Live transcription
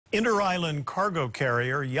Inter-island cargo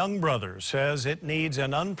carrier Young Brothers says it needs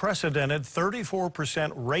an unprecedented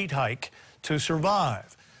 34% rate hike to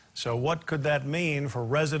survive. So what could that mean for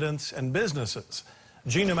residents and businesses?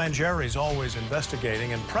 Gina Mangieri is always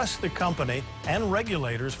investigating and pressed the company and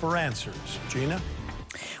regulators for answers. Gina?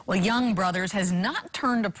 Well, Young Brothers has not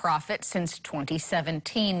turned a profit since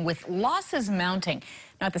 2017, with losses mounting.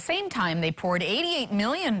 Now, at the same time, they poured $88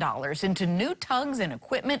 million into new tugs and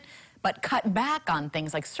equipment, but cut back on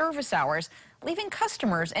things like service hours, leaving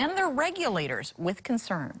customers and their regulators with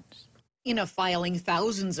concerns. In a filing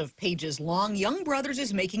thousands of pages long, Young Brothers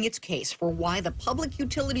is making its case for why the Public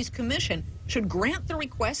Utilities Commission should grant the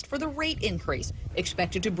request for the rate increase,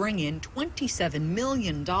 expected to bring in $27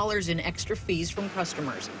 million in extra fees from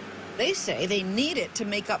customers. They say they need it to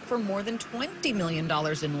make up for more than $20 million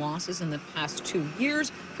in losses in the past 2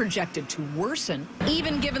 years, projected to worsen.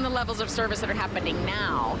 Even given the levels of service that are happening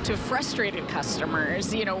now to frustrated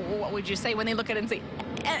customers, you know, what would you say when they look at it and say,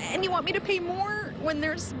 and you want me to pay more when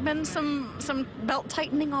there's been some belt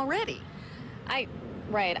tightening already?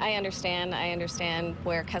 Right, I understand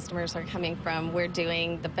where customers are coming from. We're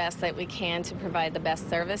doing the best that we can to provide the best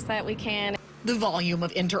service that we can. The volume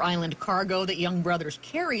of inter-island cargo that Young Brothers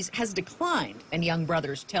carries has declined, and Young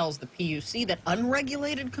Brothers tells the PUC that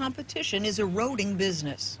unregulated competition is eroding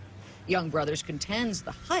business. Young Brothers contends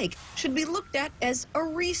the hike should be looked at as a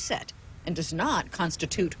reset and does not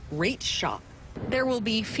constitute rate shock. There will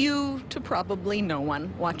be few to probably no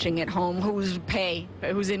one watching at home whose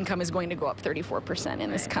income is going to go up 34% in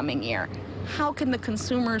this coming year. How can the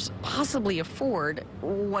consumers possibly afford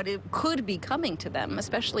what it could be coming to them,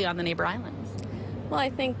 especially on the neighbor islands? Well, I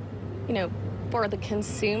think, you know, for the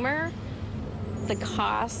consumer, the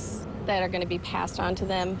costs that are going to be passed on to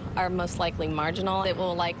them are most likely marginal. It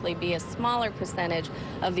will likely be a smaller percentage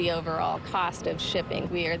of the overall cost of shipping.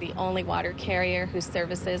 We are the only water carrier who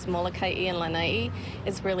services Molokai and Lanai.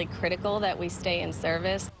 It's really critical that we stay in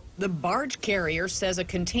service. The barge carrier says a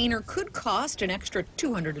container could cost an extra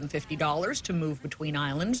 $250 to move between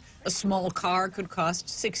islands. A small car could cost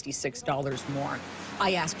 $66 more.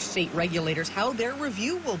 I asked state regulators how their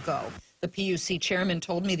review will go. The PUC chairman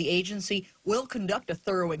told me the agency will conduct a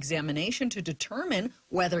thorough examination to determine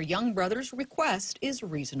whether Young Brothers' request is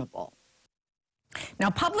reasonable.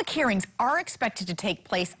 Now, public hearings are expected to take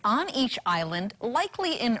place on each island,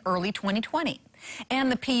 likely in early 2020.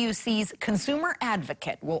 And the PUC's consumer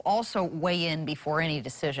advocate will also weigh in before any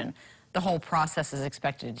decision. The whole process is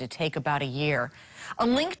expected to take about a year. A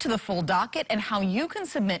link to the full docket and how you can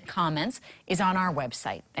submit comments is on our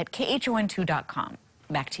website at khon2.com.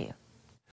 Back to you.